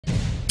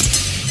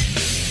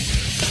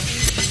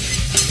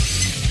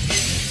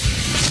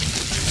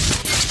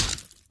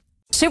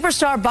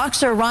Superstar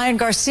boxer Ryan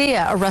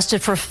Garcia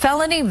arrested for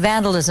felony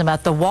vandalism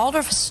at the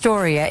Waldorf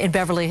Astoria in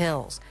Beverly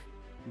Hills.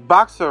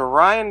 Boxer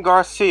Ryan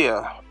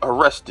Garcia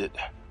arrested.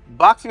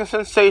 Boxing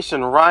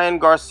sensation Ryan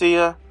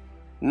Garcia,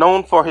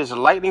 known for his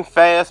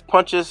lightning-fast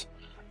punches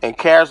and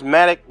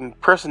charismatic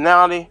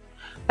personality,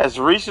 has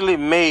recently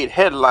made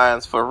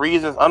headlines for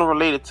reasons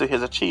unrelated to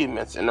his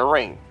achievements in the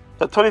ring.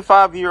 The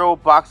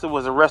 25-year-old boxer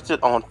was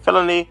arrested on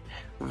felony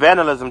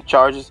vandalism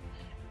charges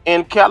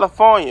in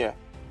California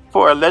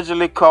for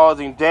allegedly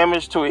causing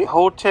damage to a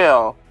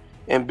hotel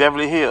in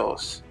Beverly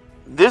Hills.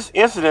 This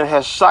incident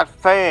has shocked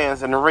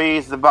fans and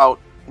raised about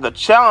the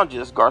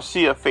challenges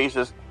Garcia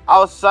faces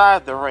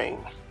outside the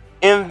ring.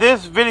 In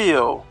this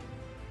video,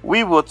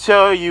 we will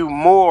tell you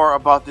more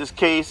about this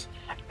case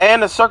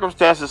and the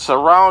circumstances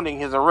surrounding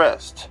his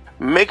arrest.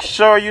 Make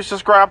sure you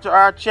subscribe to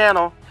our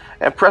channel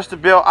and press the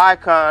bell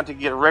icon to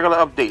get regular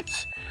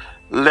updates.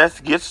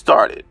 Let's get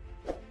started.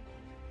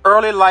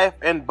 Early life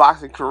and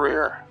boxing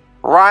career.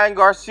 Ryan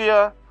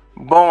Garcia,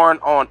 born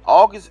on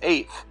August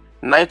 8,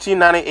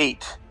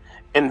 1998,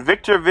 in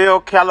Victorville,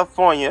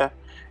 California,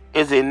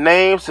 is a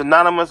name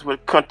synonymous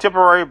with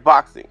contemporary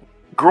boxing.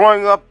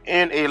 Growing up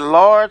in a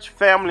large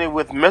family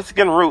with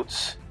Mexican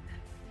roots,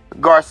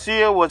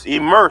 Garcia was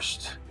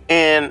immersed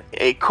in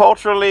a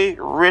culturally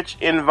rich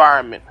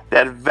environment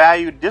that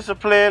valued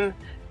discipline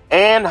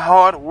and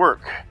hard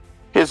work.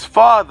 His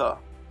father,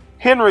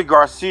 Henry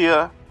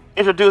Garcia,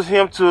 introduced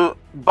him to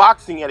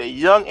boxing at a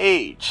young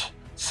age,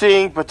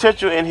 seeing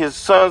potential in his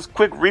son's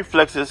quick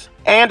reflexes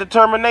and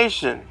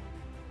determination.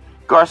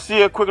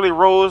 Garcia quickly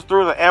rose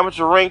through the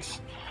amateur ranks,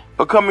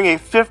 becoming a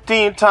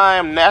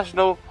 15-time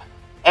national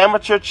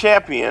amateur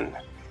champion.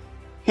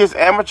 His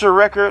amateur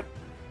record,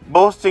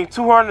 boasting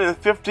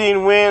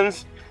 215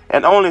 wins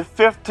and only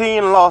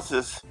 15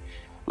 losses,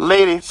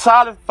 laid a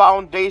solid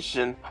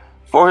foundation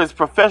for his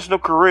professional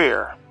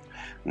career.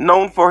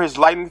 Known for his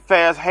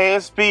lightning-fast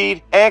hand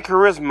speed and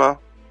charisma,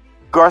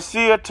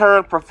 Garcia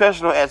turned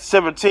professional at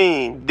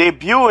 17,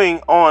 debuting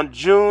on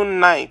June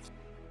 9,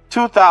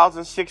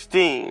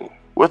 2016,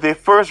 with a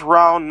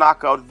first-round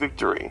knockout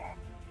victory.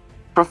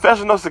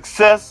 Professional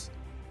success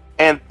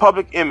and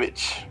public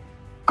image.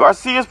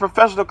 Garcia's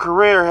professional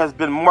career has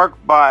been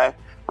marked by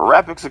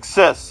rapid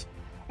success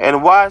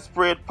and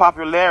widespread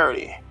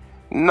popularity.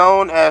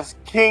 Known as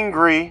King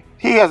Gri,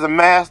 he has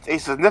amassed a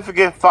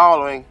significant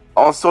following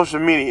on social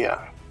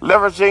media,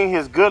 leveraging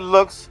his good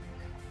looks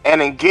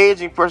and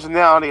engaging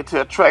personality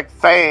to attract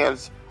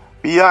fans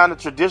beyond the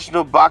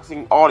traditional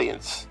boxing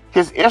audience.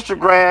 His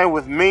Instagram,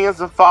 with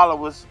millions of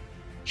followers,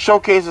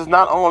 showcases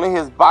not only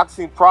his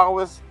boxing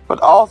prowess, but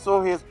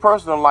also his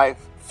personal life,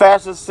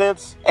 fashion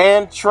sense,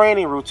 and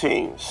training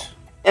routines.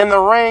 In the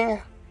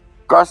ring,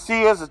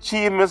 Garcia's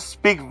achievements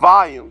speak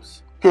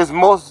volumes. His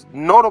most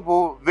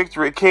notable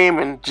victory came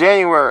in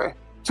January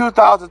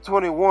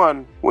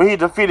 2021 when he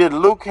defeated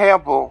Luke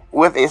Campbell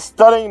with a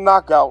stunning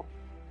knockout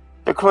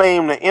to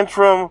claim the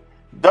interim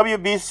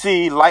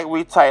WBC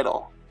lightweight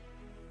title.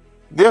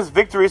 This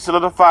victory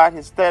solidified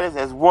his status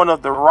as one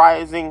of the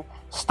rising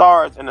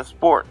stars in the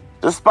sport.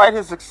 Despite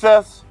his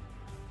success,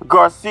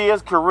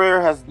 Garcia's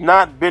career has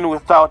not been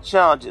without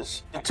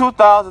challenges. In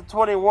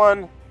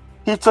 2021,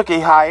 he took a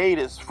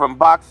hiatus from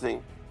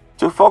boxing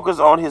to focus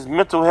on his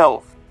mental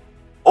health,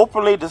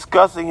 openly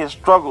discussing his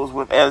struggles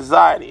with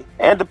anxiety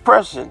and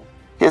depression.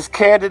 His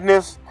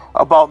candidness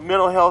about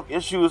mental health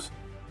issues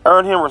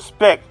earned him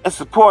respect and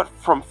support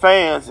from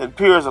fans and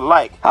peers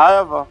alike.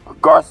 However,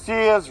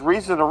 Garcia's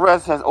recent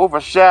arrest has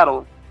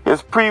overshadowed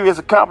his previous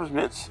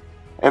accomplishments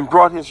and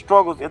brought his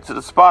struggles into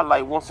the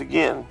spotlight once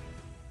again.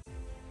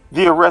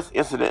 The arrest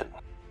incident.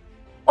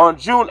 On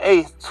June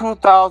 8,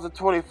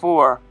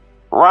 2024,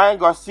 Ryan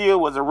Garcia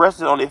was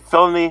arrested on a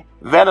felony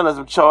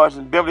vandalism charge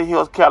in Beverly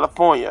Hills,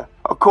 California.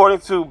 According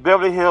to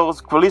Beverly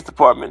Hills Police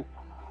Department,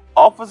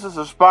 officers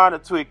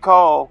responded to a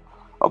call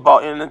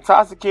about an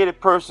intoxicated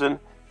person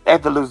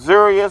at the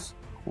luxurious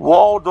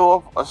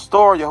Waldorf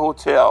Astoria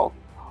Hotel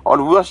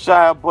on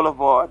Wilshire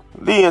Boulevard.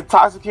 The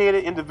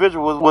intoxicated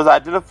individual was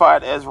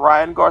identified as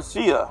Ryan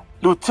Garcia.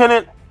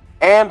 Lieutenant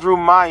Andrew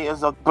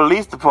Myers of the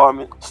police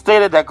department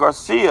stated that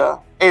Garcia,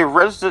 a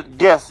registered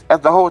guest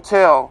at the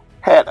hotel,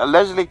 had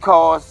allegedly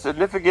caused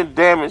significant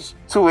damage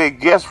to a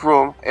guest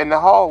room in the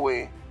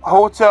hallway.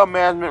 Hotel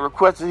management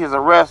requested his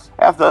arrest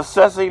after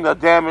assessing the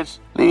damage,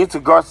 leading to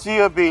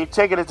Garcia being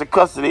taken into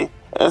custody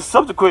and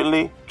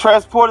subsequently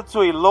transported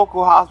to a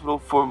local hospital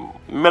for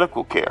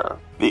medical care.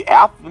 The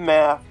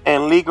aftermath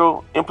and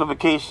legal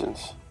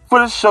implications.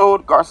 Footage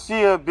showed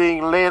Garcia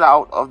being led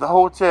out of the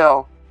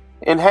hotel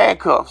in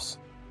handcuffs,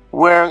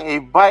 wearing a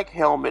bike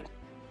helmet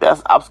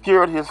that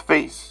obscured his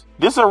face.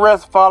 This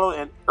arrest followed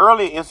an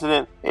earlier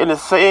incident in the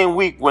same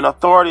week when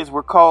authorities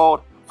were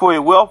called for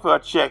a welfare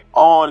check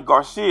on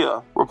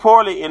Garcia,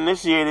 reportedly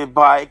initiated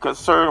by a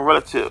concerned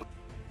relative.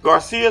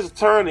 Garcia's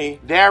attorney,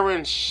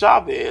 Darren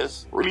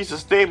Chavez, released a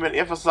statement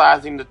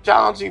emphasizing the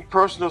challenging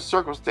personal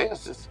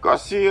circumstances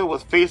Garcia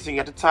was facing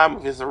at the time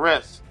of his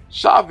arrest.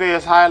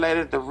 Chavez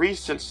highlighted the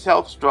recent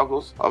health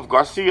struggles of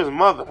Garcia's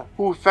mother,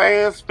 who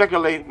fans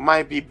speculate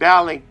might be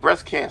battling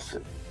breast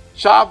cancer.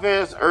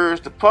 Chavez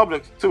urged the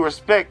public to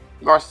respect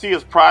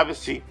Garcia's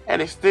privacy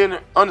and extend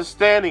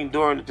understanding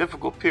during the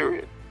difficult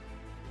period.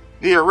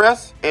 The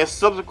arrest and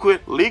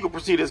subsequent legal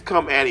proceedings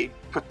come at a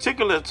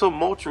particularly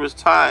tumultuous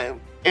time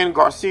in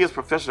Garcia's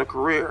professional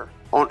career.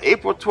 On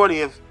April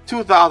 20th,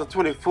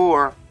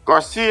 2024,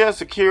 Garcia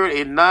secured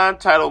a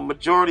non-title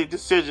majority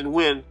decision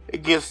win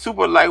against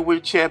super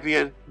lightweight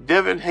champion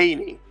Devin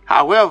Haney.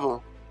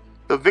 However,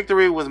 the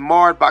victory was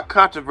marred by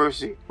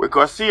controversy, where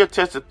Garcia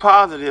tested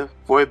positive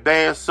for a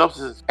banned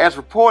substance, as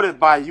reported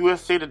by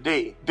USA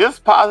Today. This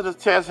positive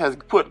test has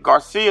put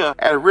Garcia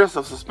at risk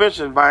of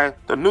suspension by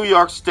the New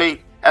York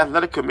State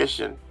Athletic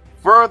Commission,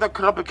 further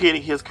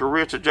complicating his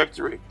career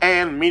trajectory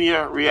and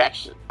media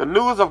reaction. The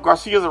news of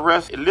Garcia's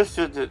arrest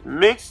elicited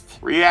mixed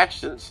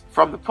reactions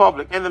from the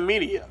public and the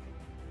media.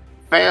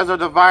 Fans are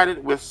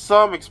divided, with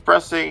some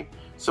expressing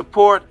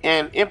support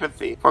and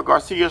empathy for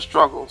Garcia's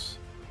struggles,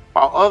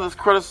 while others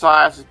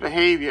criticize his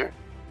behavior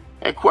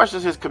and question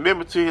his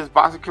commitment to his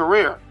boxing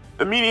career.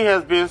 The media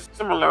has been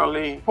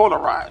similarly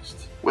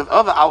polarized, with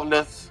other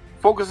outlets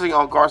focusing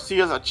on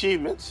Garcia's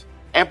achievements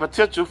and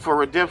potential for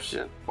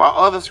redemption, while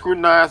others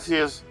scrutinize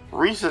his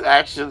recent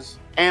actions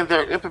and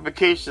their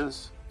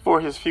implications for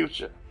his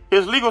future.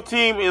 His legal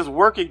team is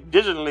working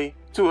diligently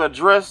to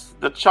address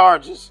the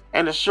charges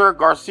and ensure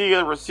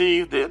Garcia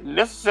receives the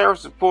necessary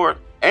support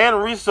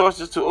and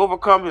resources to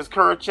overcome his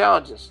current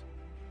challenges.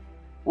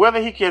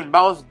 Whether he can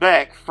bounce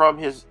back from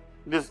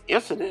this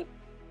incident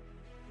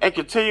and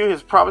continue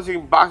his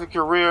promising boxing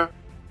career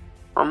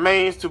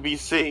remains to be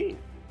seen.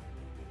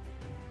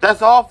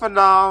 That's all for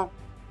now.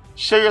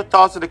 Share your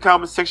thoughts in the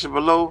comment section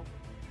below.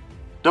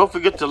 Don't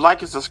forget to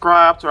like and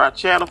subscribe to our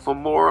channel for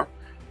more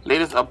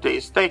latest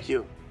updates. Thank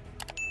you.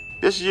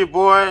 This is your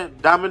boy,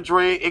 Diamond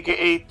Dre,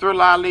 aka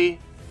Thrill Ali,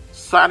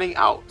 signing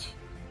out.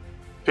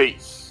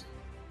 Peace.